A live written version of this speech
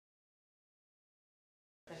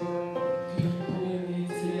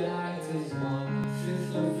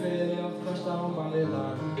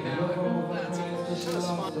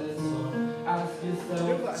I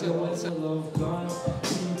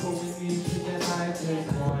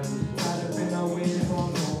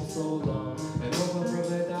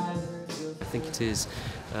think it is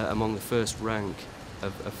among the first rank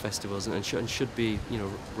of festivals, and should be, you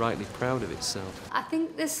know, rightly proud of itself. I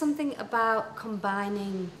think there's something about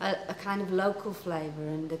combining a kind of local flavour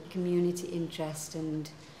and the community interest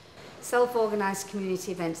and self-organised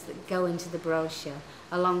community events that go into the brochure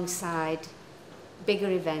alongside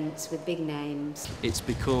bigger events with big names. It's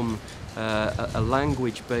become a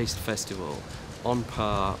language-based festival on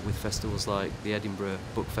par with festivals like the Edinburgh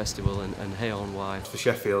Book Festival and Hay on Wye. For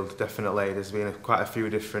Sheffield, definitely, there's been quite a few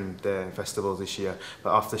different festivals this year,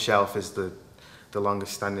 but Off The Shelf is the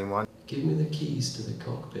longest standing one. Give me the keys to the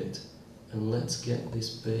cockpit and let's get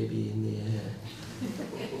this baby in the air.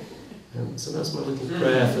 So that's my little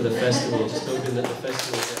prayer for the festival, just hoping that the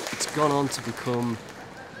festival... It's gone on to become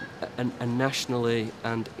a nationally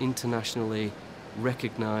and internationally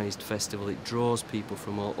recognised festival. It draws people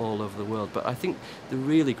from all over the world, but I think the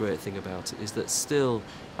really great thing about it is that still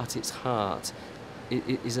at its heart it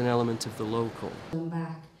is an element of the local.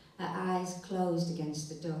 Back, her eyes closed against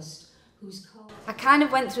the dust. I kind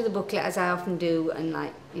of went through the booklet, as I often do, and,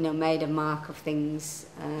 like, you know, made a mark of things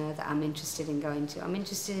that I'm interested in going to. I'm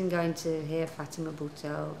interested in going to hear Fatima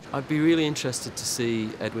Bhutto. I'd be really interested to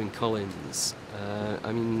see Edwyn Collins.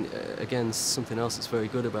 I mean, again, something else that's very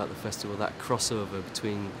good about the festival, that crossover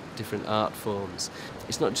between different art forms.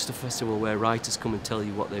 It's not just a festival where writers come and tell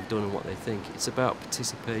you what they've done and what they think. It's about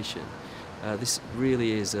participation. This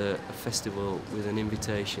really is a festival with an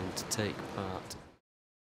invitation to take part.